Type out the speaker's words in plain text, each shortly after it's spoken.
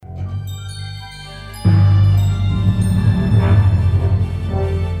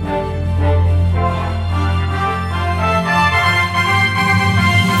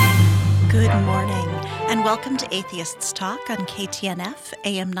Welcome to Atheists Talk on KTNF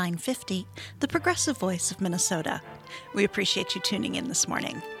AM 950, the progressive voice of Minnesota. We appreciate you tuning in this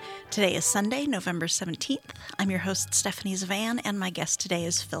morning. Today is Sunday, November 17th. I'm your host, Stephanie Zavan, and my guest today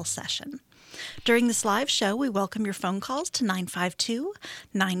is Phil Session. During this live show, we welcome your phone calls to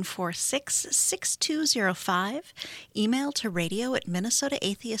 952-946-6205, email to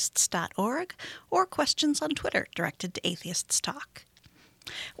radio@minnesotaatheists.org, or questions on Twitter directed to Atheists Talk.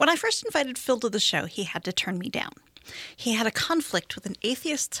 When I first invited Phil to the show, he had to turn me down. He had a conflict with an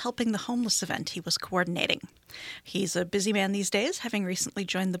Atheists Helping the Homeless event he was coordinating. He's a busy man these days, having recently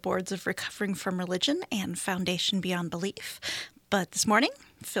joined the boards of Recovering from Religion and Foundation Beyond Belief. But this morning,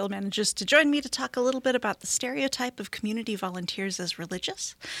 Phil manages to join me to talk a little bit about the stereotype of community volunteers as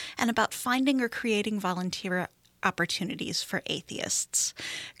religious and about finding or creating volunteer opportunities for atheists.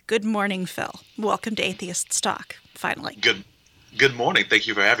 Good morning, Phil. Welcome to Atheists Talk, finally. Good morning. Thank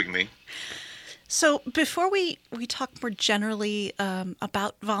you for having me. So before we talk more generally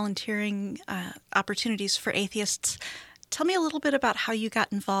about volunteering opportunities for atheists, tell me a little bit about how you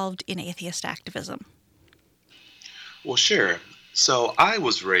got involved in atheist activism. Well, sure. So I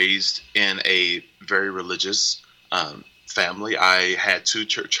was raised in a very religious family. I had two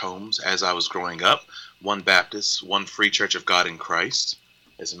church homes as I was growing up, one Baptist, one Free Church of God in Christ,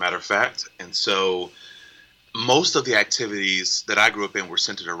 as a matter of fact. And so most of the activities that I grew up in were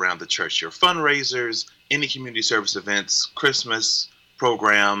centered around the church. Your fundraisers, any community service events, Christmas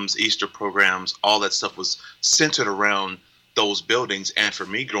programs, Easter programs, all that stuff was centered around those buildings. And for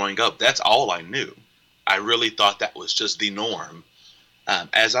me growing up, that's all I knew. I really thought that was just the norm.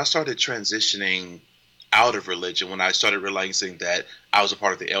 As I started transitioning out of religion, when I started realizing that I was a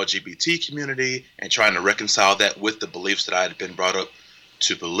part of the LGBT community and trying to reconcile that with the beliefs that I had been brought up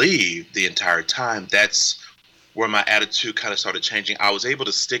to believe the entire time, that's where my attitude kind of started changing. I was able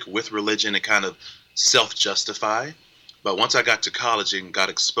to stick with religion and kind of self-justify. But once I got to college and got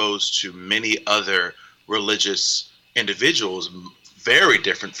exposed to many other religious individuals, very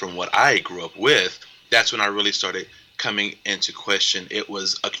different from what I grew up with, that's when I really started coming into question. It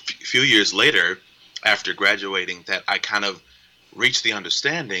was a few years later, after graduating, that I kind of reached the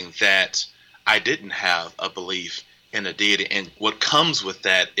understanding that I didn't have a belief in a deity. And what comes with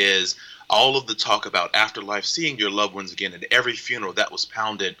that is all of the talk about afterlife, seeing your loved ones again. At every funeral that was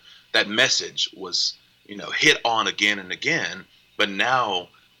pounded, that message was, hit on again and again. But now,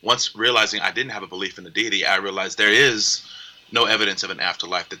 once realizing I didn't have a belief in the deity, I realized there is no evidence of an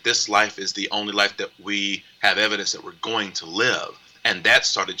afterlife, that this life is the only life that we have evidence that we're going to live. And that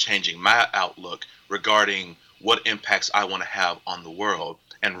started changing my outlook regarding what impacts I want to have on the world,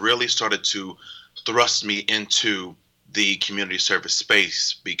 and really started to thrust me into the community service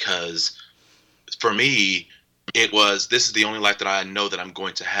space, because for me, it was, this is the only life that I know that I'm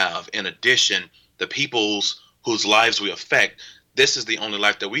going to have. In addition, the people's whose lives we affect, this is the only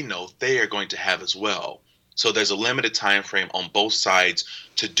life that we know they are going to have as well. So there's a limited time frame on both sides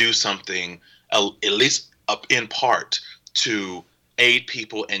to do something, at least up in part, to aid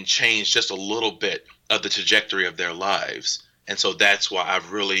people and change just a little bit of the trajectory of their lives. And so that's why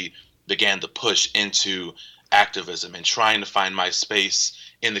I've really began to push into activism and trying to find my space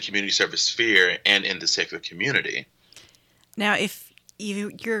in the community service sphere and in the secular community. Now, if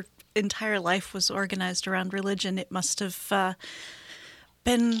your entire life was organized around religion, it must have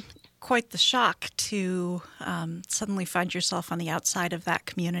been quite the shock to suddenly find yourself on the outside of that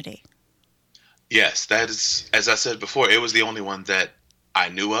community. Yes, that is, as I said before, it was the only one that I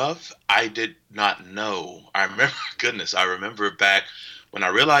knew of. I did not know. I remember back when I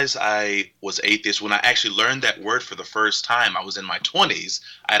realized I was atheist, when I actually learned that word for the first time, I was in my 20s.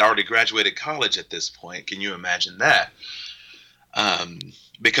 I had already graduated college at this point. Can you imagine that?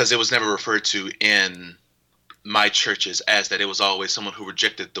 Because it was never referred to in my churches as that. It was always someone who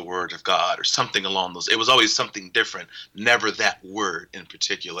rejected the word of God or something along those. It was always something different, never that word in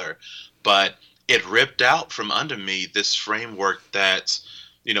particular. But it ripped out from under me this framework that,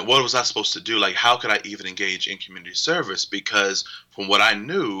 what was I supposed to do? Like, how could I even engage in community service? Because from what I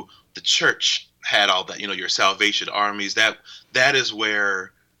knew, the church had all that, your Salvation Armies, that is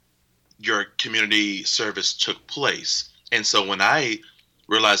where your community service took place. And so when I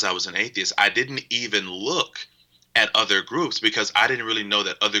realized I was an atheist, I didn't even look at other groups because I didn't really know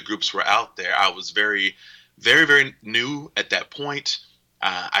that other groups were out there. I was very, very, very new at that point.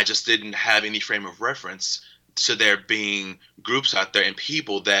 I just didn't have any frame of reference to there being groups out there and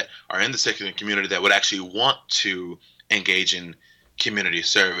people that are in the secular community that would actually want to engage in community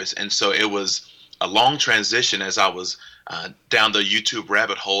service. And so it was a long transition as I was down the YouTube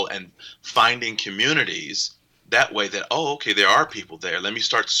rabbit hole and finding communities that way that, oh, okay, there are people there. Let me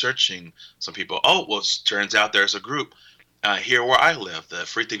start searching some people. Oh, well, it turns out there's a group here where I live, the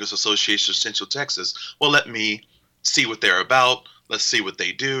Free Thinkers Association of Central Texas. Well, let me see what they're about. Let's see what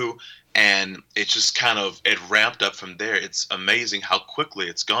they do. And it just it ramped up from there. It's amazing how quickly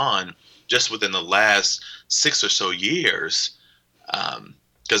it's gone just within the last 6 or so years.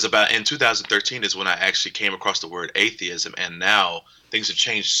 Because about in 2013 is when I actually came across the word atheism, and now things have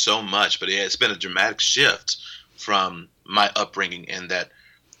changed so much. But it's been a dramatic shift from my upbringing in that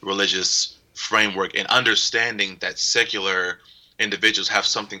religious framework and understanding that secular individuals have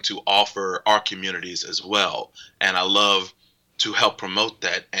something to offer our communities as well. And I love to help promote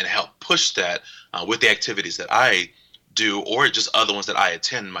that and help push that with the activities that I do, or just other ones that I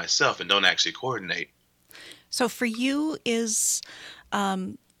attend myself and don't actually coordinate. So for you, is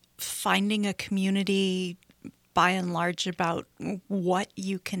finding a community by and large about what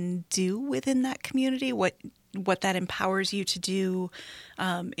you can do within that community, what that empowers you to do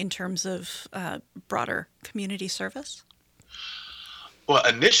in terms of broader community service? Well,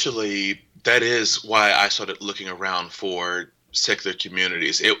 initially, that is why I started looking around for secular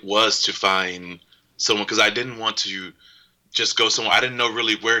communities. It was to find someone, because I didn't want to just go somewhere. I didn't know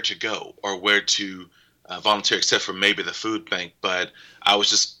really where to go or where to volunteer, except for maybe the food bank. But I was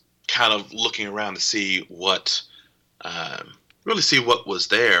just kind of looking around to see really see what was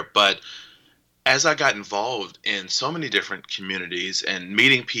there. But as I got involved in so many different communities and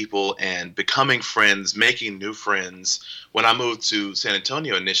meeting people and becoming friends, making new friends, when I moved to San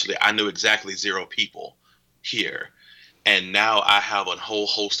Antonio initially, I knew exactly 0 people here. And now I have a whole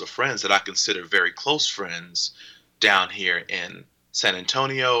host of friends that I consider very close friends down here in San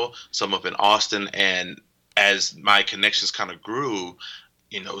Antonio, some up in Austin. And as my connections kind of grew,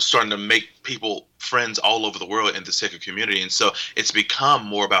 starting to make people friends all over the world in the secular community. And so it's become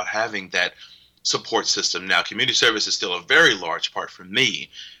more about having that support system. Now, community service is still a very large part for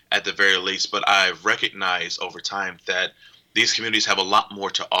me, at the very least, but I've recognized over time that these communities have a lot more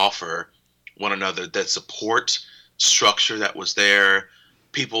to offer one another. That support structure that was there,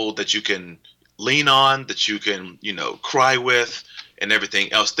 people that you can lean on, that you can, cry with, and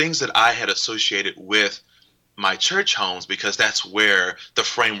everything else, things that I had associated with my church homes, because that's where the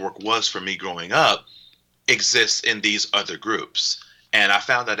framework was for me growing up, exists in these other groups. And I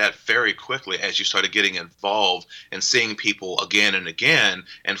found that very quickly as you started getting involved and seeing people again and again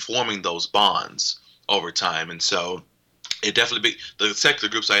and forming those bonds over time. And so it definitely the secular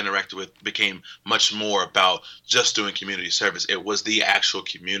groups I interacted with became much more about just doing community service. It was the actual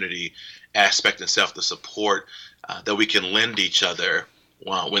community aspect itself, the support that we can lend each other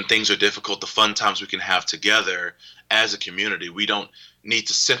when things are difficult, the fun times we can have together as a community. We don't need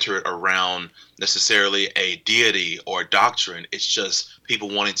to center it around necessarily a deity or doctrine. It's just people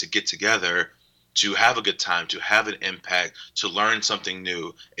wanting to get together to have a good time, to have an impact, to learn something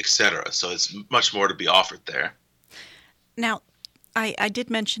new, etc. So it's much more to be offered there. Now, I did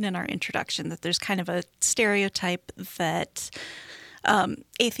mention in our introduction that there's kind of a stereotype that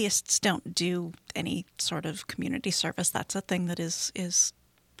atheists don't do any sort of community service. That's a thing that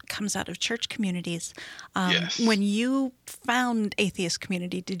comes out of church communities. Yes. When you found atheist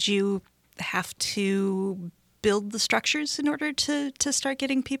community, did you have to build the structures in order to start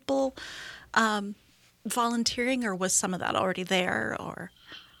getting people volunteering, or was some of that already there? Or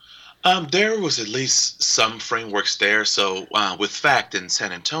there was at least some frameworks there. So with FACT in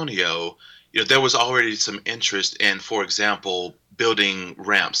San Antonio, there was already some interest in, for example, building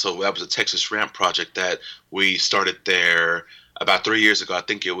ramps. So that was a Texas ramp project that we started there about 3 years ago. I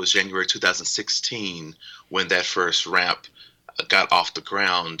think it was January 2016 when that first ramp got off the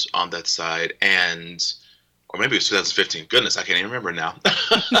ground on that side. Or maybe it was 2015. Goodness, I can't even remember now.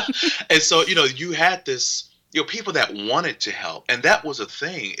 And so, you had this, people that wanted to help. And that was a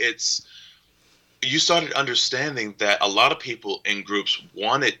thing. You started understanding that a lot of people in groups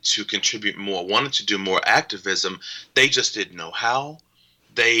wanted to contribute more, wanted to do more activism. They just didn't know how.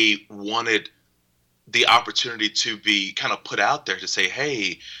 They wanted the opportunity to be kind of put out there to say,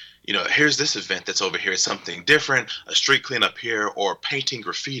 hey, here's this event that's over here. It's something different, a street cleanup here, or painting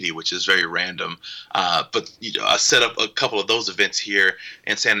graffiti, which is very random. But I set up a couple of those events here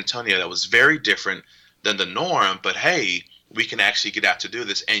in San Antonio that was very different than the norm. But hey, we can actually get out to do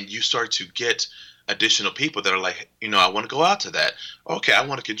this. And you start to get additional people that are like, I want to go out to that. Okay, I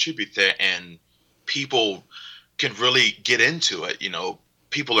want to contribute there. And people can really get into it.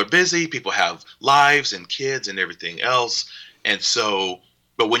 People are busy, people have lives and kids and everything else. And so,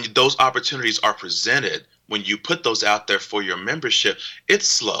 but when those opportunities are presented, when you put those out there for your membership, it's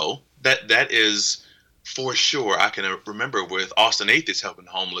slow. That is For sure. I can remember with Austin Atheist Helping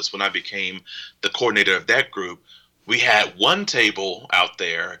the Homeless, when I became the coordinator of that group, we had one table out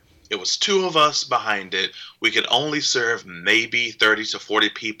there. It was two of us behind it. We could only serve maybe 30 to 40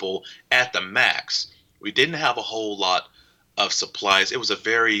 people at the max. We didn't have a whole lot of supplies. It was a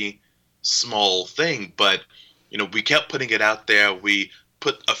very small thing, but we kept putting it out there. We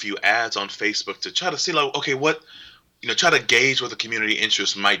put a few ads on Facebook to try to see, like, okay, what try to gauge what the community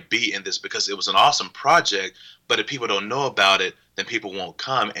interest might be in this, because it was an awesome project. But if people don't know about it, then people won't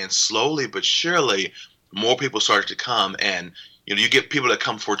come. And slowly but surely, more people started to come. And you get people that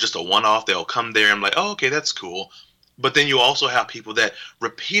come for just a one-off. They'll come there and like, oh, okay, that's cool. But then you also have people that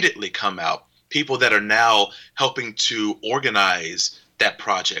repeatedly come out. People that are now helping to organize that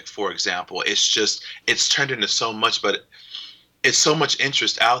project, for example. It's turned into so much, but it's so much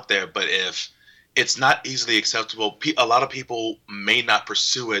interest out there. But if it's not easily acceptable, a lot of people may not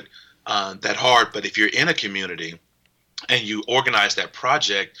pursue it that hard. But if you're in a community and you organize that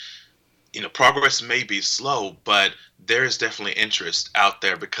project, progress may be slow, but there is definitely interest out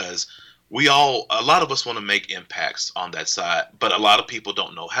there, because a lot of us want to make impacts on that side, but a lot of people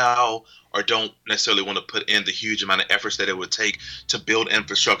don't know how, or don't necessarily want to put in the huge amount of efforts that it would take to build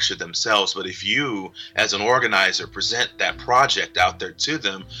infrastructure themselves. But if you, as an organizer, present that project out there to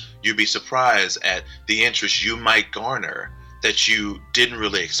them, you'd be surprised at the interest you might garner that you didn't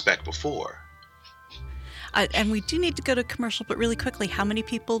really expect before. And we do need to go to commercial, but really quickly, how many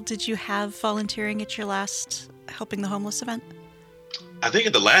people did you have volunteering at your last Helping the Homeless event? I think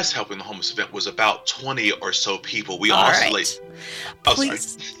at the last Helping the Homeless event was about 20 or so people. We All oscillate.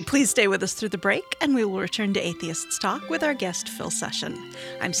 Right. Please stay with us through the break, and we will return to Atheists Talk with our guest, Phil Session.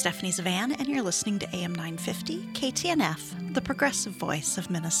 I'm Stephanie Zavan, and you're listening to AM 950 KTNF, the progressive voice of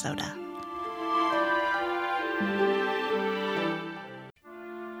Minnesota.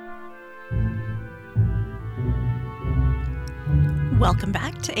 Welcome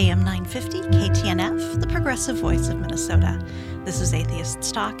back to AM 950 KTNF, the progressive voice of Minnesota. This is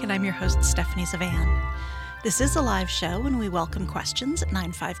Atheists Talk, and I'm your host, Stephanie Zavan. This is a live show, and we welcome questions at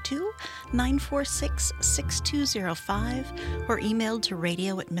 952-946-6205 or emailed to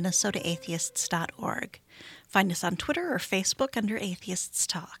radio@minnesotaatheists.org. Find us on Twitter or Facebook under Atheists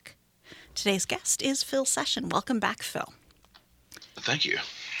Talk. Today's guest is Phil Session. Welcome back, Phil. Thank you.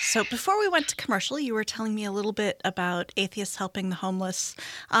 So before we went to commercial, you were telling me a little bit about Atheists Helping the Homeless.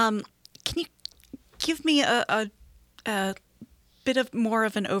 Can you give me a bit of more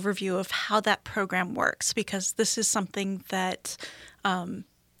of an overview of how that program works? Because this is something that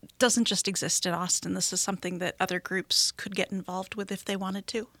doesn't just exist in Austin. This is something that other groups could get involved with if they wanted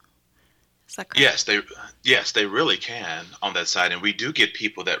to. Is that correct? Yes, they really can on that side. And we do get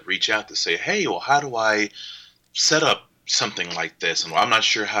people that reach out to say, hey, well, how do I set up something like this? And I'm not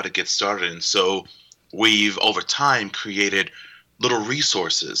sure how to get started. And so we've over time created little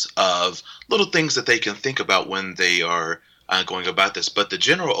resources of little things that they can think about when they are going about this. But the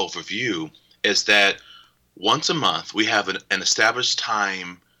general overview is that once a month we have an established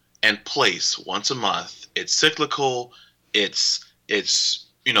time and place. Once a month, it's cyclical. It's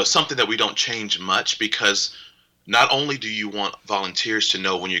something that we don't change much, because not only do you want volunteers to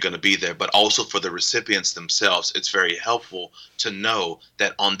know when you're going to be there, but also for the recipients themselves, it's very helpful to know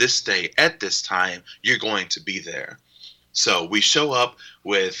that on this day, at this time, you're going to be there. So we show up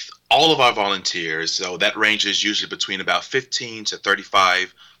with all of our volunteers. So that ranges usually between about 15 to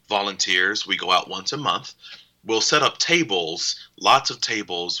 35 volunteers. We go out once a month. We'll set up tables, lots of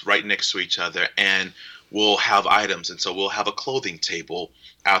tables right next to each other, and we'll have items. And so we'll have a clothing table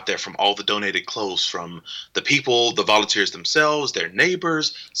out there from all the donated clothes from the people, the volunteers themselves, their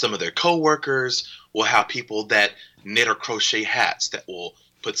neighbors, some of their coworkers. We'll have people that knit or crochet hats that will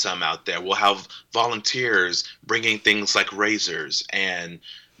put some out there. We'll have volunteers bringing things like razors and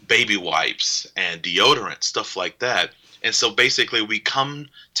baby wipes and deodorant, stuff like that. And so basically we come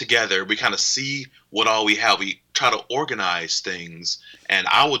together, we kind of see what all we have. We try to organize things, and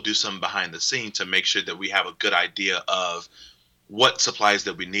I will do some behind the scenes to make sure that we have a good idea of what supplies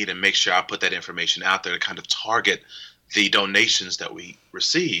that we need, and make sure I put that information out there to kind of target the donations that we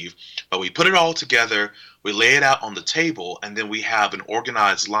receive. But we put it all together, we lay it out on the table, and then we have an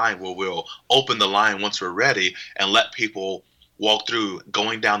organized line where we'll open the line once we're ready and let people walk through,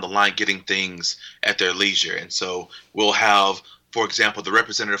 going down the line, getting things at their leisure. And so we'll have, for example, the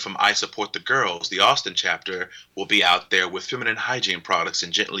representative from I Support the Girls, the Austin chapter, will be out there with feminine hygiene products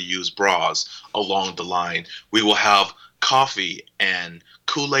and gently used bras along the line. We will have coffee and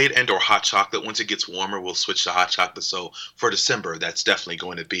Kool-Aid and or hot chocolate. Once it gets warmer, we'll switch to hot chocolate. So for December, that's definitely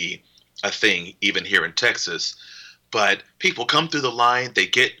going to be a thing, even here in Texas. But people come through the line, they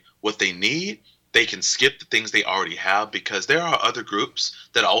get what they need, they can skip the things they already have because there are other groups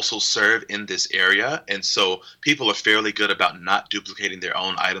that also serve in this area. And so people are fairly good about not duplicating their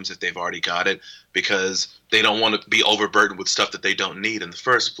own items if they've already got it because they don't want to be overburdened with stuff that they don't need in the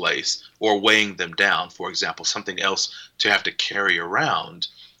first place or weighing them down, for example, something else to have to carry around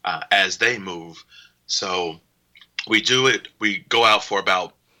as they move. So we do it, we go out for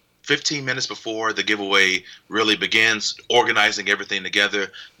about 15 minutes before the giveaway really begins, organizing everything together.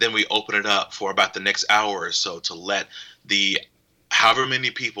 Then we open it up for about the next hour or so to let the however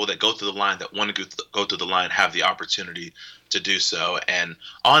many people that go through the line that want to go through the line have the opportunity to do so. And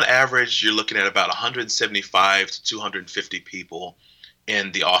on average, you're looking at about 175 to 250 people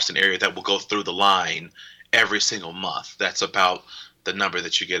in the Austin area that will go through the line every single month. That's about the number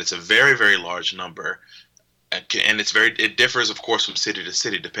that you get. It's a very, very large number. And it differs, of course, from city to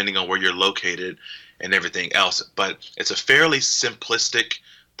city, depending on where you're located and everything else. But it's a fairly simplistic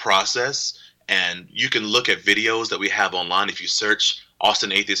process. And you can look at videos that we have online. If you search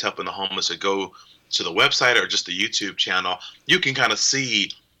Austin Atheist Helping the Homeless or go to the website or just the YouTube channel, you can kind of see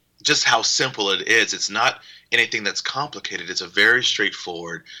just how simple it is. It's not anything that's complicated. It's a very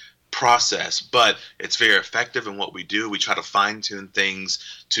straightforward process, but it's very effective in what we do. We try to fine tune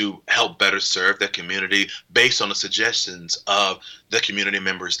things to help better serve the community based on the suggestions of the community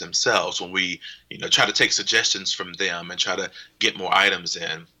members themselves. When we, try to take suggestions from them and try to get more items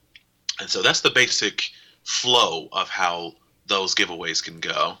in. And so that's the basic flow of how those giveaways can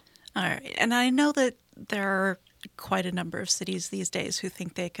go. All right. And I know that there are quite a number of cities these days who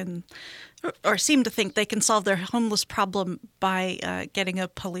think they can, or seem to think they can solve their homeless problem by getting a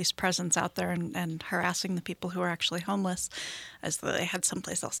police presence out there and harassing the people who are actually homeless as though they had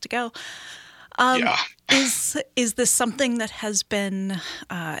someplace else to go. Yeah. Is this something that has been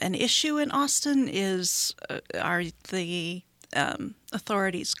an issue in Austin? Are the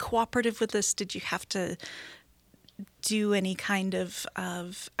authorities cooperative with this? Did you have to do any kind of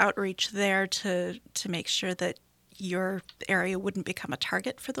outreach there to make sure that your area wouldn't become a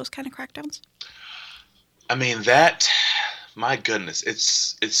target for those kind of crackdowns? I mean, my goodness,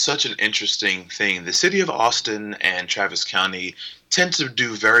 it's such an interesting thing. The city of Austin and Travis County tend to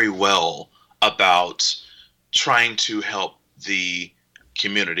do very well about trying to help the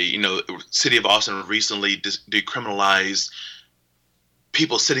community. City of Austin recently decriminalized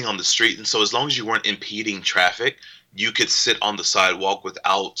people sitting on the street. And so as long as you weren't impeding traffic, you could sit on the sidewalk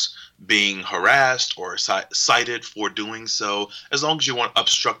without being harassed or cited for doing so, as long as you weren't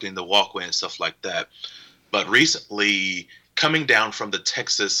obstructing the walkway and stuff like that. But recently, coming down from the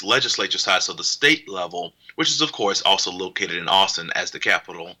Texas legislature side, so the state level, which is, of course, also located in Austin as the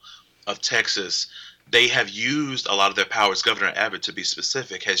capital of Texas, they have used a lot of their powers. Governor Abbott, to be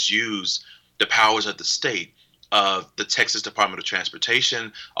specific, has used the powers of the state, of the Texas Department of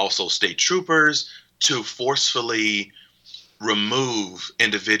Transportation, also state troopers, to forcefully remove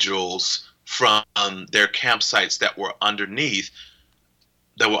individuals from their campsites that were underneath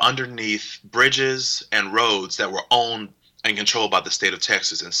bridges and roads that were owned and controlled by the state of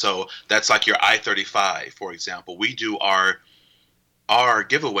Texas. And so that's like your I-35, for example. We do our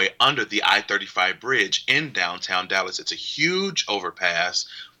giveaway under the I-35 bridge in downtown Dallas. It's a huge overpass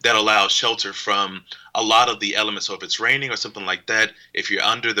that allows shelter from a lot of the elements. So if it's raining or something like that, if you're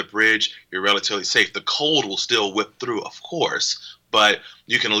under the bridge, you're relatively safe. The cold will still whip through, of course, but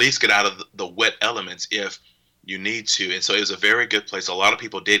you can at least get out of the wet elements if you need to. And so it was a very good place. A lot of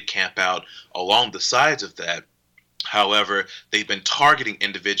people did camp out along the sides of that. However, they've been targeting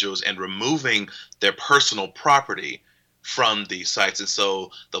individuals and removing their personal property from these sites. And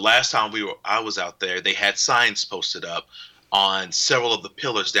so the last time I was out there, they had signs posted up on several of the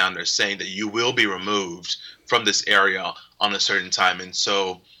pillars down there saying that you will be removed from this area on a certain time. And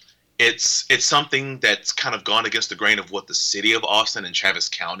so it's something that's kind of gone against the grain of what the city of Austin and Travis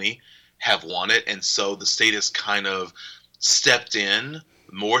County have wanted. And so the state has kind of stepped in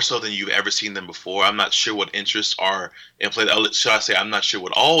more so than you've ever seen them before. I'm not sure what interests are in play. Should I say, I'm not sure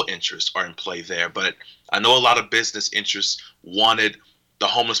what all interests are in play there, but I know a lot of business interests wanted the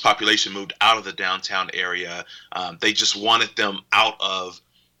homeless population moved out of the downtown area. They just wanted them out of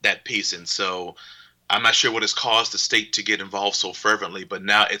that piece. And so I'm not sure what has caused the state to get involved so fervently, but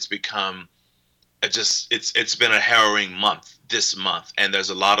now it's become it's been a harrowing month this month. And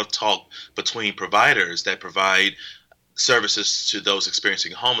there's a lot of talk between providers that provide services to those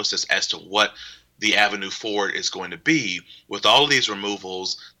experiencing homelessness as to what the avenue forward is going to be with all of these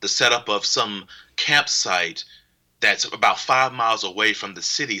removals, the setup of some campsite that's about 5 miles away from the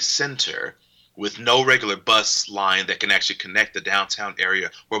city center with no regular bus line that can actually connect the downtown area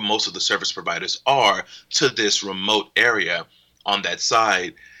where most of the service providers are to this remote area on that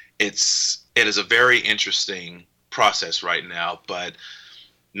side. It's it is a very interesting process right now, but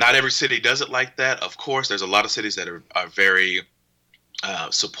not every city does it like that. Of course, there's a lot of cities that are very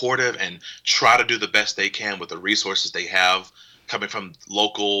supportive and try to do the best they can with the resources they have coming from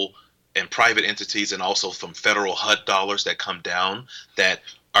local and private entities and also from federal HUD dollars that come down that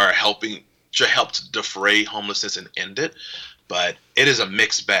are helping to help to defray homelessness and end it. But it is a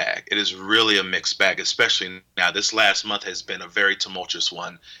mixed bag. It is really a mixed bag, especially now. This last month has been a very tumultuous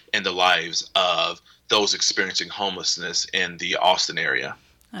one in the lives of those experiencing homelessness in the Austin area.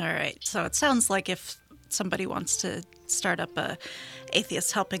 All right. So it sounds like if somebody wants to start up a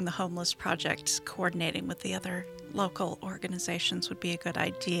Atheists Helping the Homeless project, coordinating with the other local organizations would be a good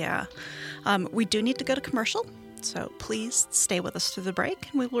idea. We do need to go to commercial, so please stay with us through the break,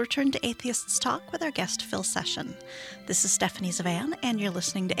 and we will return to Atheists Talk with our guest, Phil Session. This is Stephanie Zavan, and you're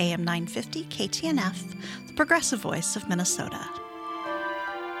listening to AM 950 KTNF, the progressive voice of Minnesota.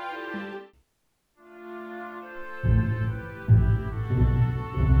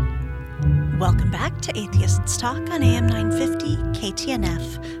 Welcome back to Atheists Talk on AM 950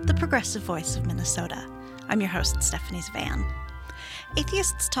 KTNF, the progressive voice of Minnesota. I'm your host, Stephanie Zavan.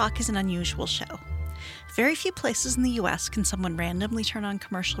 Atheists Talk is an unusual show. Very few places in the U.S. can someone randomly turn on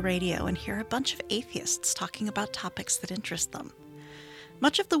commercial radio and hear a bunch of atheists talking about topics that interest them.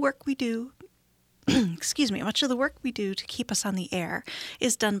 Much of the work we do to keep us on the air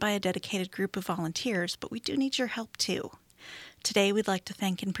is done by a dedicated group of volunteers, but we do need your help too. Today, we'd like to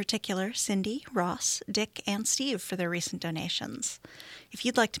thank in particular Cindy, Ross, Dick, and Steve for their recent donations. If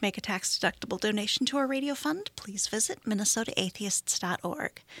you'd like to make a tax-deductible donation to our radio fund, please visit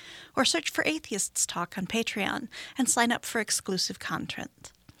minnesotaatheists.org or search for Atheists Talk on Patreon and sign up for exclusive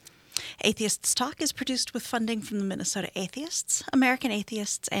content. Atheists Talk is produced with funding from the Minnesota Atheists, American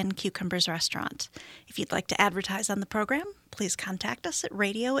Atheists, and Cucumbers Restaurant. If you'd like to advertise on the program, please contact us at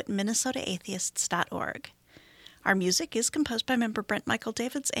radio@minnesotaatheists.org. Our music is composed by member Brent Michael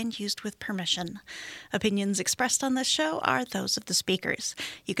Davids and used with permission. Opinions expressed on this show are those of the speakers.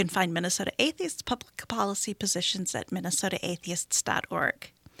 You can find Minnesota Atheists' public policy positions at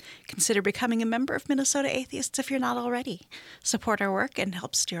minnesotaatheists.org. Consider becoming a member of Minnesota Atheists if you're not already. Support our work and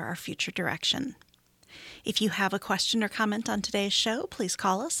help steer our future direction. If you have a question or comment on today's show, please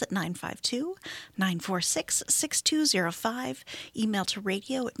call us at 952-946-6205, email to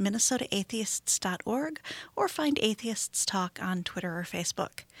radio@minnesotaatheists.org, or find Atheists Talk on Twitter or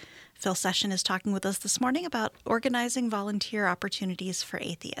Facebook. Phil Session is talking with us this morning about organizing volunteer opportunities for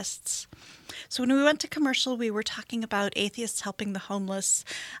atheists. So when we went to commercial, we were talking about Atheists Helping the Homeless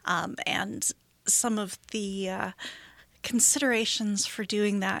and some of the considerations for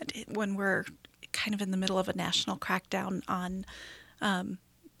doing that when we're kind of in the middle of a national crackdown on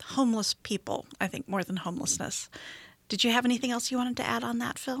homeless people, I think, more than homelessness. Did you have anything else you wanted to add on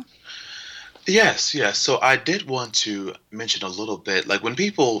that, Phil? Yes. So I did want to mention a little bit, like when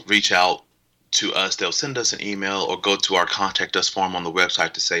people reach out to us, they'll send us an email or go to our contact us form on the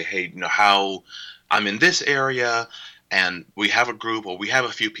website to say, hey, how I'm in this area and we have a group or we have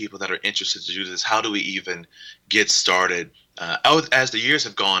a few people that are interested to do this. How do we even get started? As the years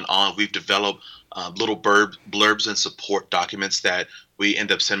have gone on, we've developed little blurbs and support documents that we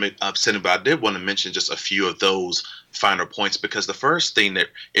end up sending. But I did want to mention just a few of those finer points, because the first thing that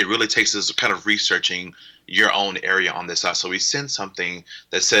it really takes is kind of researching your own area on this side. So we send something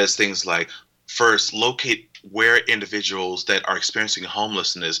that says things like, first, locate where individuals that are experiencing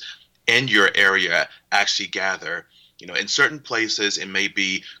homelessness in your area actually gather. In certain places, it may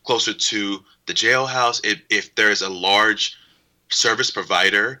be closer to the jailhouse. If there's a large service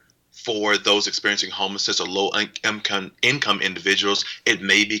provider for those experiencing homelessness or low income individuals, it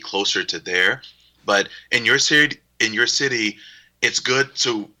may be closer to there. But in your city, it's good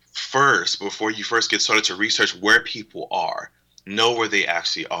to first, before you first get started, to research where people are, know where they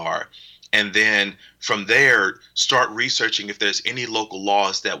actually are. And then from there, start researching if there's any local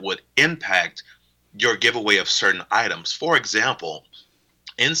laws that would impact your giveaway of certain items. For example,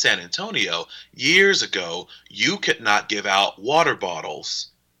 in San Antonio, years ago, you could not give out water bottles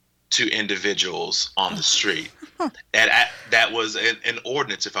to individuals on the street. And that was an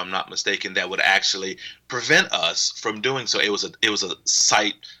ordinance, if I'm not mistaken, that would actually prevent us from doing so. It was a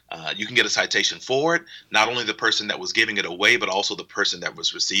cite. You can get a citation for it. Not only the person that was giving it away, but also the person that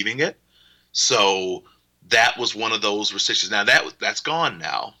was receiving it. So that was one of those restrictions. Now that's gone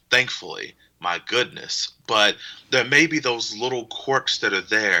now, thankfully. My goodness. But there may be those little quirks that are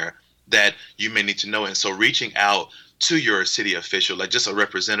there that you may need to know. And so reaching out to your city official, like just a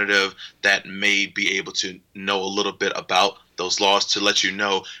representative that may be able to know a little bit about those laws, to let you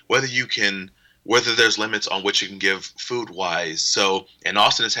know whether you can whether there's limits on what you can give food wise. So in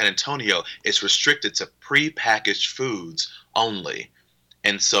Austin and San Antonio, it's restricted to pre-packaged foods only.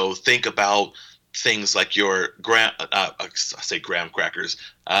 And so think about things like your I say graham crackers,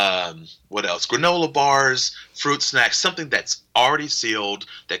 what else? Granola bars, fruit snacks, something that's already sealed,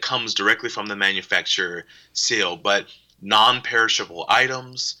 that comes directly from the manufacturer, sealed, but non-perishable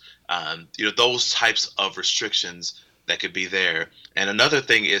items, those types of restrictions that could be there. And another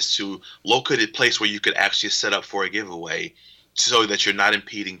thing is to locate a place where you could actually set up for a giveaway so that you're not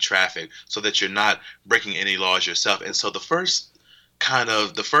impeding traffic, so that you're not breaking any laws yourself. And so the first kind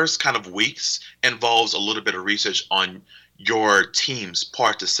of weeks involves a little bit of research on your team's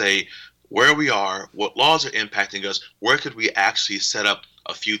part to say where we are, what laws are impacting us, where could we actually set up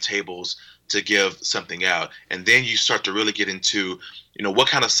a few tables to give something out. And then you start to really get into, what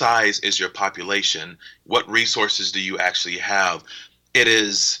kind of size is your population? What resources do you actually have?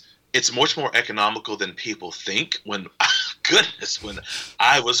 It's much more economical than people think. When goodness, when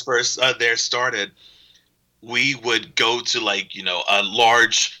I was first there started, we would go to a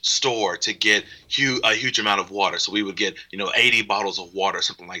large store to get a huge amount of water. So we would get 80 bottles of water,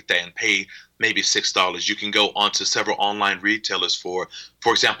 something like that, and pay maybe $6. You can go onto several online retailers for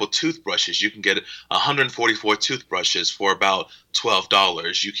example, toothbrushes. You can get 144 toothbrushes for about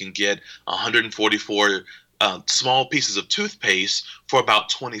 $12. You can get 144 small pieces of toothpaste for about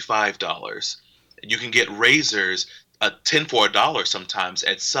 $25. You can get razors, 10 for $1 sometimes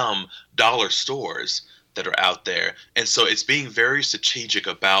at some dollar stores that are out there. And so it's being very strategic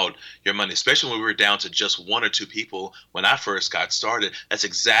about your money, especially when we were down to just one or two people when I first got started. That's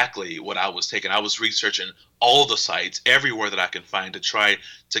exactly what I was taking. I was researching all the sites everywhere that I can find to try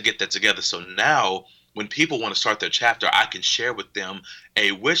to get that together. So now when people want to start their chapter, I can share with them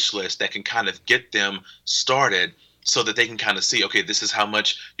a wish list that can kind of get them started so that they can kind of see, okay, this is how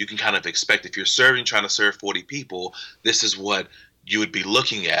much you can kind of expect. If you're trying to serve 40 people, this is what you would be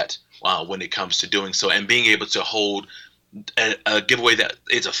looking at when it comes to doing so, and being able to hold a giveaway that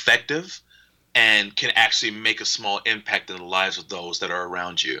is effective and can actually make a small impact in the lives of those that are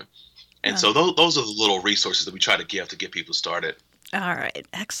around you. And so those are the little resources that we try to give to get people started. All right,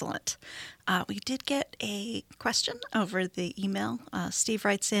 excellent. We did get a question over the email. Steve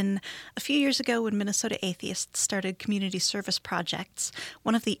writes in, a few years ago when Minnesota Atheists started community service projects,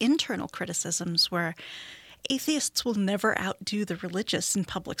 one of the internal criticisms were atheists will never outdo the religious in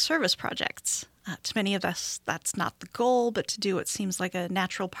public service projects. To many of us, that's not the goal, but to do it seems like a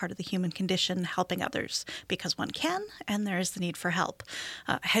natural part of the human condition, helping others because one can, and there is the need for help.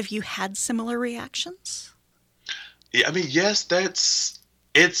 Have you had similar reactions? Yeah, I mean, yes,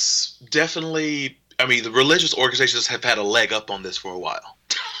 it's definitely, I mean, the religious organizations have had a leg up on this for a while.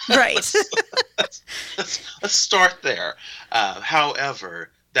 Right. let's start there.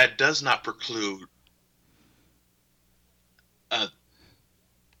 However, that does not preclude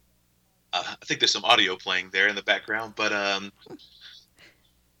I think there's some audio playing there in the background, but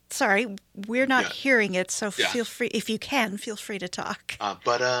sorry, we're not hearing it, so yeah. Feel free, if you can, feel free to talk.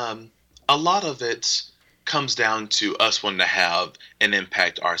 But a lot of it comes down to us wanting to have an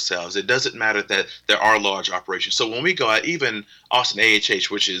impact ourselves. It doesn't matter that there are large operations. So when we go out, even Austin AHH,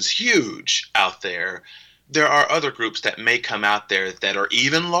 which is huge out there, there are other groups that may come out there that are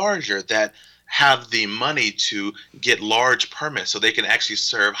even larger, that have the money to get large permits so they can actually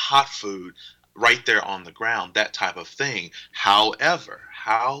serve hot food right there on the ground, that type of thing. However,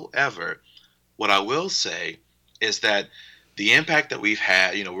 what I will say is that the impact that we've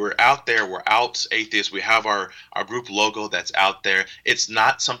had, we're out there, we're out atheists, we have our group logo that's out there. It's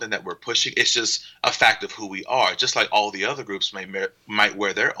not something that we're pushing. It's just a fact of who we are. Just like all the other groups might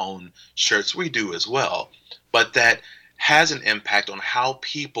wear their own shirts, we do as well. But that has an impact on how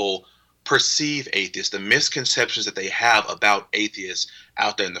people perceive atheists, the misconceptions that they have about atheists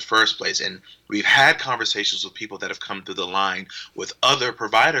out there in the first place. And we've had conversations with people that have come through the line with other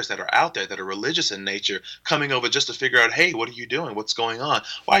providers that are out there that are religious in nature, coming over just to figure out, hey, what are you doing? What's going on?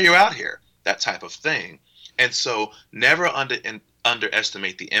 Why are you out here? That type of thing. And so never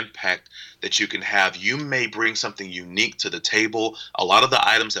underestimate the impact that you can have. You may bring something unique to the table. A lot of the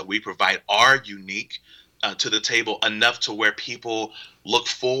items that we provide are unique to the table enough to where people look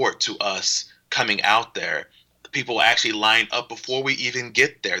forward to us coming out there. People actually line up before we even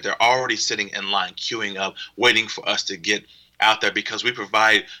get there. They're already sitting in line, queuing up, waiting for us to get out there because we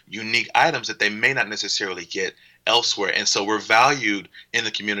provide unique items that they may not necessarily get elsewhere. And so we're valued in the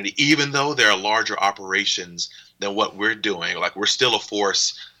community, even though there are larger operations than what we're doing. Like, we're still a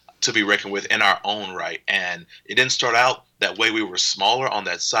force to be reckoned with in our own right. And it didn't start out that way. We were smaller on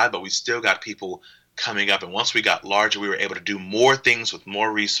that side, but we still got people coming up. And once we got larger, we were able to do more things with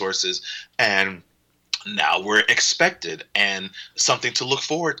more resources. And now we're expected and something to look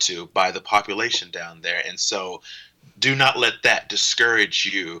forward to by the population down there. And so do not let that discourage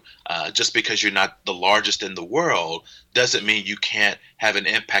you. Just because you're not the largest in the world doesn't mean you can't have an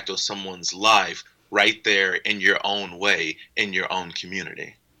impact on someone's life right there in your own way, in your own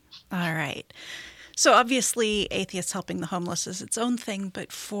community. All right. So obviously, Atheists Helping the Homeless is its own thing,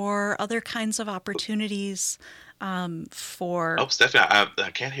 but for other kinds of opportunities, for... Oh, Stephanie,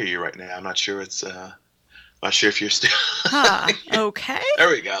 I can't hear you right now. I'm not sure not sure if you're still... Okay. There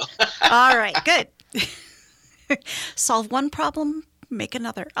we go. All right, good. Solve one problem, make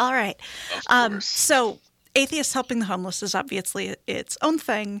another. All right. Of course. So Atheists Helping the Homeless is obviously its own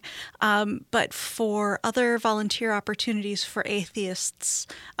thing, but for other volunteer opportunities for atheists,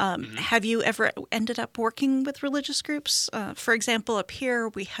 have you ever ended up working with religious groups? For example, up here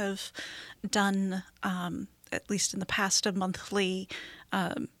we have done, at least in the past, a monthly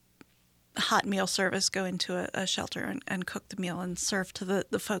hot meal service, go into a shelter and cook the meal and serve to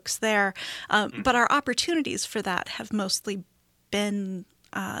the folks there. But our opportunities for that have mostly been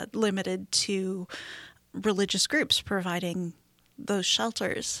limited to religious groups providing those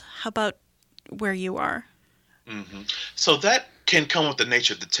shelters. How about where you are? So that can come with the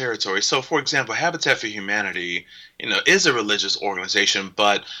nature of the territory. So, for example, Habitat for Humanity, is a religious organization,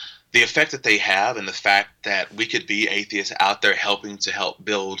 but the effect that they have and the fact that we could be atheists out there helping to help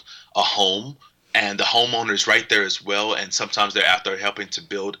build a home, and the homeowners right there as well, and sometimes they're out there helping to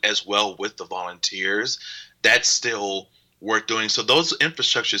build as well with the volunteers, that's still worth doing. So those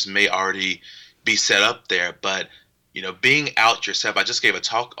infrastructures may already be set up there, but being out yourself. I just gave a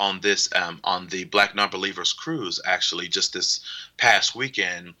talk on this on the Black Nonbelievers Cruise, actually, just this past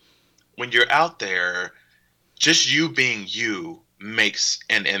weekend. When you're out there, just you being you makes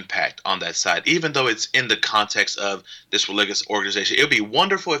an impact on that side, even though it's in the context of this religious organization. It would be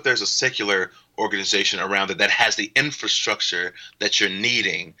wonderful if there's a secular organization around it that has the infrastructure that you're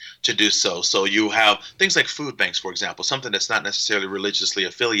needing to do so. So you have things like food banks, for example, something that's not necessarily religiously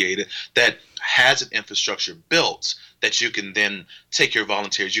affiliated, that has an infrastructure built that you can then take your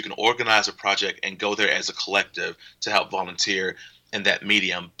volunteers, you can organize a project and go there as a collective to help volunteer in that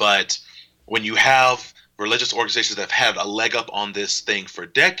medium. But when you have religious organizations that have had a leg up on this thing for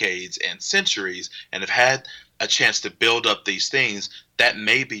decades and centuries and have had a chance to build up these things, that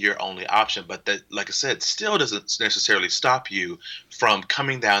may be your only option. But that, like I said, still doesn't necessarily stop you from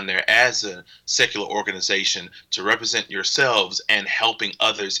coming down there as a secular organization to represent yourselves and helping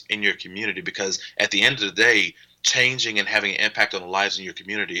others in your community. Because at the end of the day, changing and having an impact on the lives in your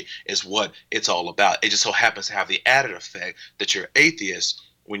community is what it's all about. It just so happens to have the added effect that you're atheist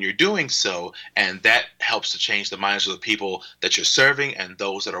when you're doing so, and that helps to change the minds of the people that you're serving and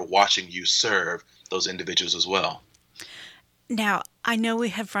those that are watching you serve those individuals as well. Now, I know we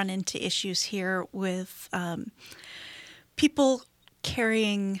have run into issues here with people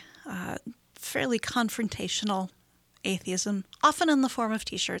carrying fairly confrontational atheism, often in the form of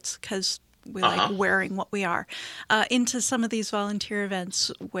T-shirts, because we like wearing what we are, into some of these volunteer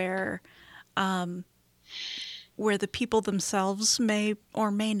events where the people themselves may or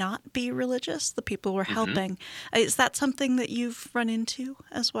may not be religious, the people we're helping. Is that something that you've run into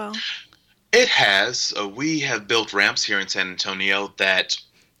as well? It has. We have built ramps here in San Antonio that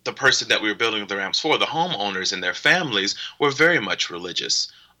the person that we were building the ramps for, the homeowners and their families, were very much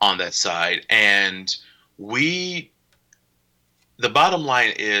religious on that side. And the bottom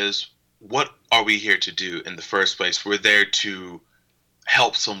line is, what are we here to do in the first place? We're there to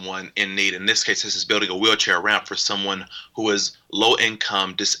help someone in need. In this case, this is building a wheelchair ramp for someone who is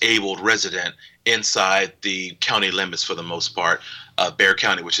low-income, disabled resident inside the county limits for the most part, Bexar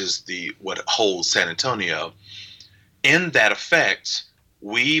County, which is what holds San Antonio. In that effect,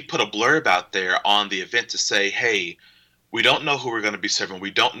 we put a blurb out there on the event to say, hey, we don't know who we're going to be serving.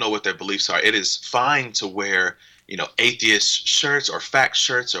 We don't know what their beliefs are. It is fine to wear, atheist shirts or fact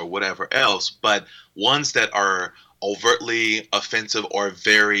shirts or whatever else, but ones that are overtly offensive or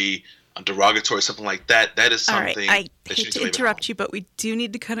very derogatory, something like that, that is something. All right. I hate to interrupt you, but we do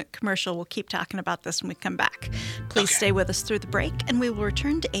need to cut a commercial. We'll keep talking about this when we come back. Please stay with us through the break, and we will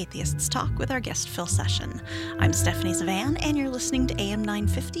return to Atheists Talk with our guest, Phil Session. I'm Stephanie Zavan, and you're listening to AM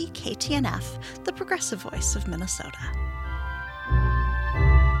 950 KTNF, the progressive voice of Minnesota.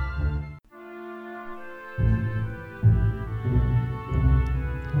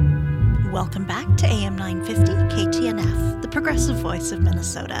 Welcome back to AM 950 KTNF, the progressive voice of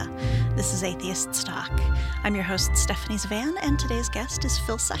Minnesota. This is Atheist Talk. I'm your host, Stephanie Zavan, and today's guest is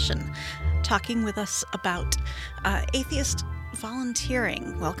Phil Session, talking with us about atheist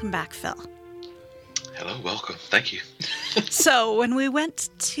volunteering. Welcome back, Phil. Hello, welcome. Thank you. So when we went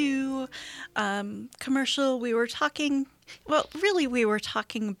to commercial, we were talking. Well, really, we were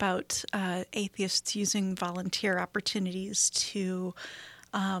talking about atheists using volunteer opportunities to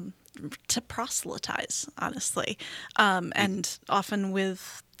proselytize, honestly, and often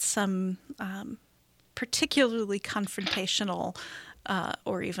with some particularly confrontational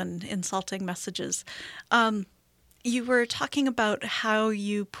or even insulting messages. You were talking about how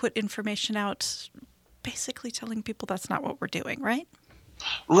you put information out, basically telling people that's not what we're doing, right?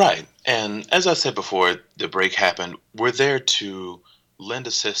 Right. And as I said before the break happened, we're there to lend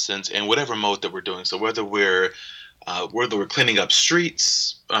assistance in whatever mode that we're doing. So whether we're cleaning up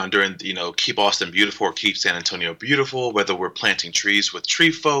streets during Keep Austin Beautiful or Keep San Antonio Beautiful, whether we're planting trees with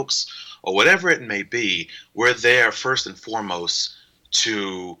tree folks or whatever it may be, we're there first and foremost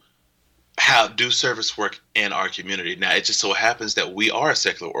to do service work in our community. Now, it just so happens that we are a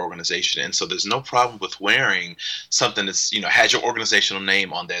secular organization, and so there's no problem with wearing something that's has your organizational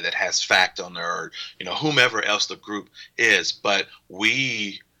name on there, that has fact on there, or whomever else the group is. But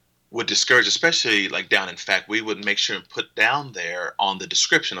we would discourage, especially like down in fact, we would make sure and put down there on the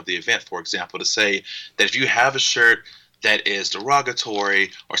description of the event, for example, to say that if you have a shirt that is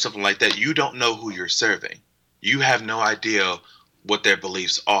derogatory or something like that, you don't know who you're serving. You have no idea what their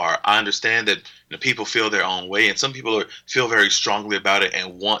beliefs are. I understand that people feel their own way, and some people feel very strongly about it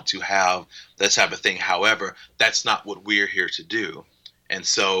and want to have that type of thing. However, that's not what we're here to do. And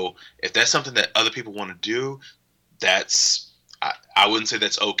so, if that's something that other people want to do, I wouldn't say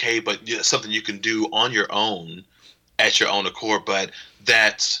that's okay, but something you can do on your own, at your own accord. But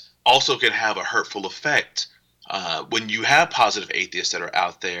that also can have a hurtful effect when you have positive atheists that are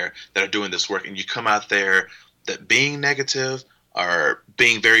out there that are doing this work, and you come out there that being negative or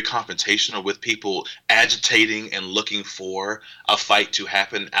being very confrontational with people, agitating and looking for a fight to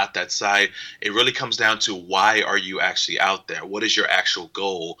happen out that side. It really comes down to, why are you actually out there? What is your actual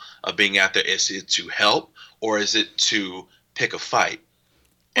goal of being out there? Is it to help, or is it to pick a fight?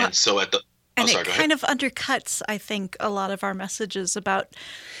 Well, And so and sorry, it go ahead. kind of undercuts, I think, a lot of our messages about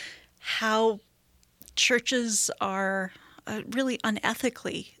how churches are really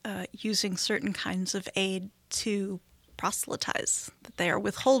unethically using certain kinds of aid to proselytize, that they are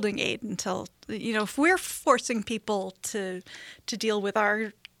withholding aid until, if we're forcing people to deal with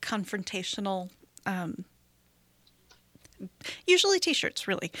our confrontational, usually t-shirts,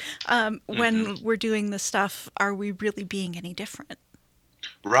 really, when we're doing this stuff, are we really being any different?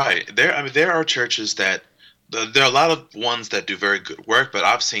 Right. There are churches that there are a lot of ones that do very good work, but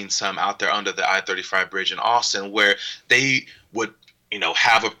I've seen some out there under the I-35 bridge in Austin where they would,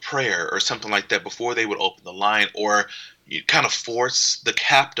 have a prayer or something like that before they would open the line, or you kind of force the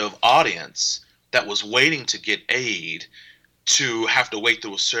captive audience that was waiting to get aid to have to wait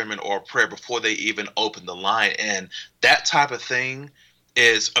through a sermon or a prayer before they even open the line. And that type of thing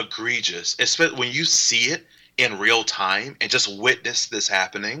is egregious, especially when you see it in real time and just witness this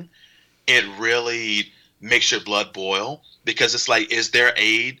happening. It really makes your blood boil, because it's like, is their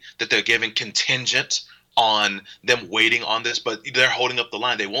aid that they're giving contingent on them waiting on this? But they're holding up the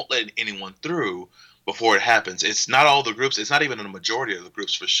line. They won't let anyone through before it happens. It's not all the groups. It's not even a majority of the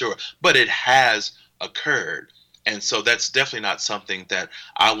groups for sure, but it has occurred. And so that's definitely not something that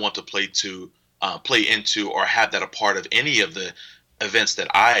I want to play into or have that a part of any of the events that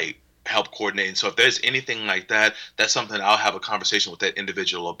I help coordinate. And so if there's anything like that, that's something I'll have a conversation with that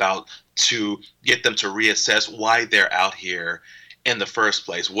individual about, to get them to reassess why they're out here in the first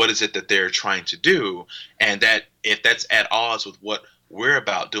place. What is it that they're trying to do? And that if that's at odds with what we're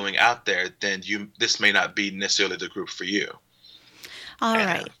about doing out there, then this may not be necessarily the group for you. All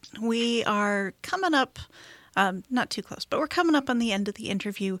right. We are coming up, not too close, but we're coming up on the end of the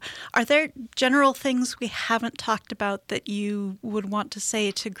interview. Are there general things we haven't talked about that you would want to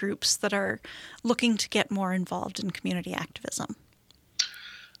say to groups that are looking to get more involved in community activism?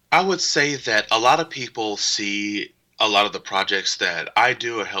 I would say that a lot of people see a lot of the projects that I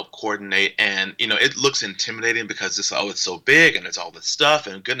do or help coordinate, and it looks intimidating because it's so big and it's all this stuff,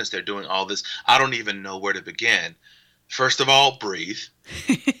 and goodness, they're doing all this. I don't even know where to begin. First of all, breathe.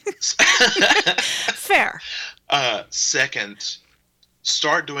 Fair. Second,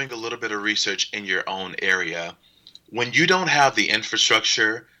 start doing a little bit of research in your own area. When you don't have the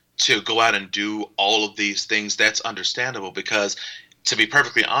infrastructure to go out and do all of these things, that's understandable, because to be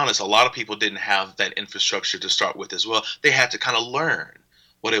perfectly honest, a lot of people didn't have that infrastructure to start with as well. They had to kind of learn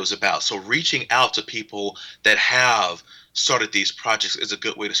what it was about. So reaching out to people that have started these projects is a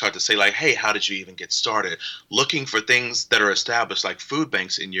good way to start, to say like, hey, how did you even get started? Looking for things that are established, like food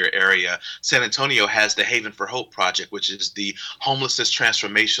banks in your area. San Antonio has the Haven for Hope project, which is the homelessness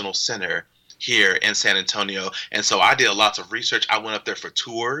transformational center here in San Antonio. And so I did lots of research. I went up there for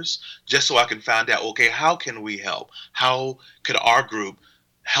tours just so I can find out, okay, how can we help? How could our group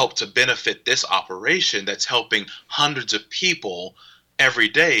help to benefit this operation that's helping hundreds of people every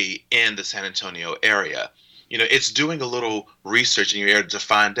day in the San Antonio area? It's doing a little research in your area to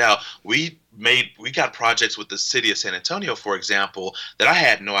find out. We got projects with the city of San Antonio, for example, that I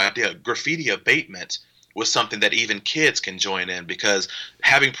had no idea. Graffiti abatement was something that even kids can join in, because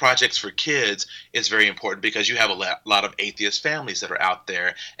having projects for kids is very important, because you have a lot of atheist families that are out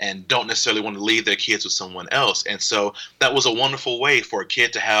there and don't necessarily want to leave their kids with someone else. And so that was a wonderful way for a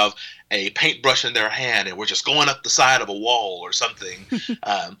kid to have a paintbrush in their hand and we're just going up the side of a wall or something.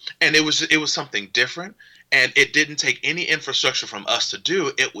 And it was something different. And it didn't take any infrastructure from us to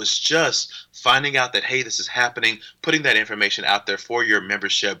do. It was just finding out that, hey, this is happening, putting that information out there for your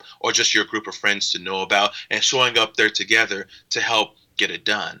membership or just your group of friends to know about, and showing up there together to help get it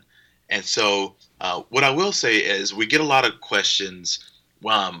done. And so what I will say is we get a lot of questions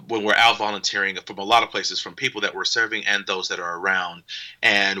when we're out volunteering from a lot of places, from people that we're serving and those that are around.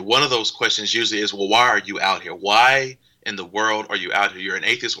 And one of those questions usually is, well, why are you out here? Why in the world are you out here? You're an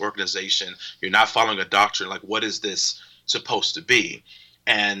atheist organization. You're not following a doctrine. Like, what is this supposed to be?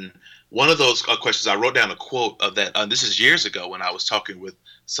 And one of those questions, I wrote down a quote of that. This is years ago when I was talking with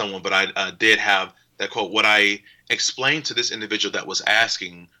someone, but I did have that quote. What I explained to this individual that was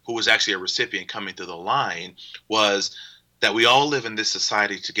asking, who was actually a recipient coming through the line, was that we all live in this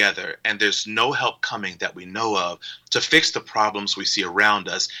society together, and there's no help coming that we know of to fix the problems we see around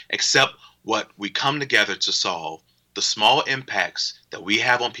us, except what we come together to solve. The small impacts that we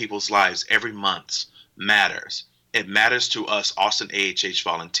have on people's lives every month matters. It matters to us Austin AHH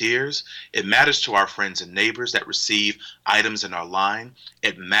volunteers. It matters to our friends and neighbors that receive items in our line.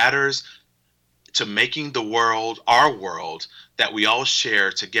 It matters to making the world, our world, that we all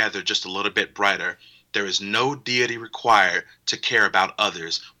share together just a little bit brighter. There is no deity required to care about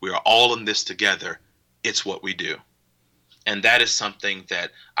others. We are all in this together. It's what we do. And that is something that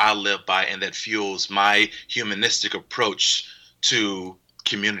I live by, and that fuels my humanistic approach to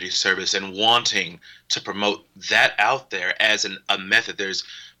community service and wanting to promote that out there as a method. There's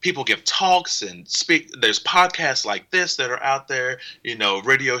people give talks and speak. There's podcasts like this that are out there,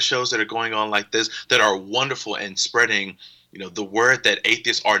 radio shows that are going on like this that are wonderful and spreading the word that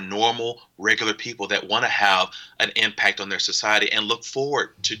atheists are normal, regular people that want to have an impact on their society and look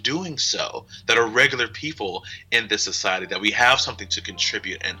forward to doing so, that are regular people in this society, that we have something to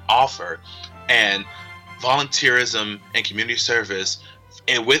contribute and offer. And volunteerism and community service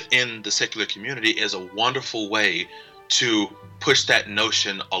and within the secular community is a wonderful way to push that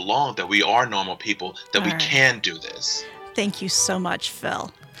notion along, that we are normal people, that we can do this. Thank you so much,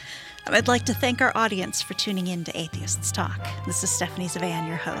 Phil. I'd like to thank our audience for tuning in to Atheists Talk. This is Stephanie Zavan,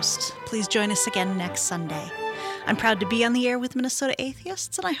 your host. Please join us again next Sunday. I'm proud to be on the air with Minnesota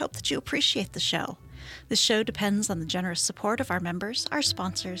Atheists, and I hope that you appreciate the show. This show depends on the generous support of our members, our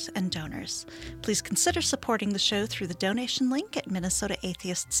sponsors, and donors. Please consider supporting the show through the donation link at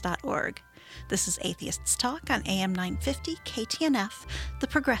minnesotaatheists.org. This is Atheists Talk on AM 950 KTNF, the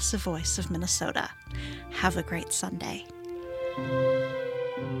progressive voice of Minnesota. Have a great Sunday.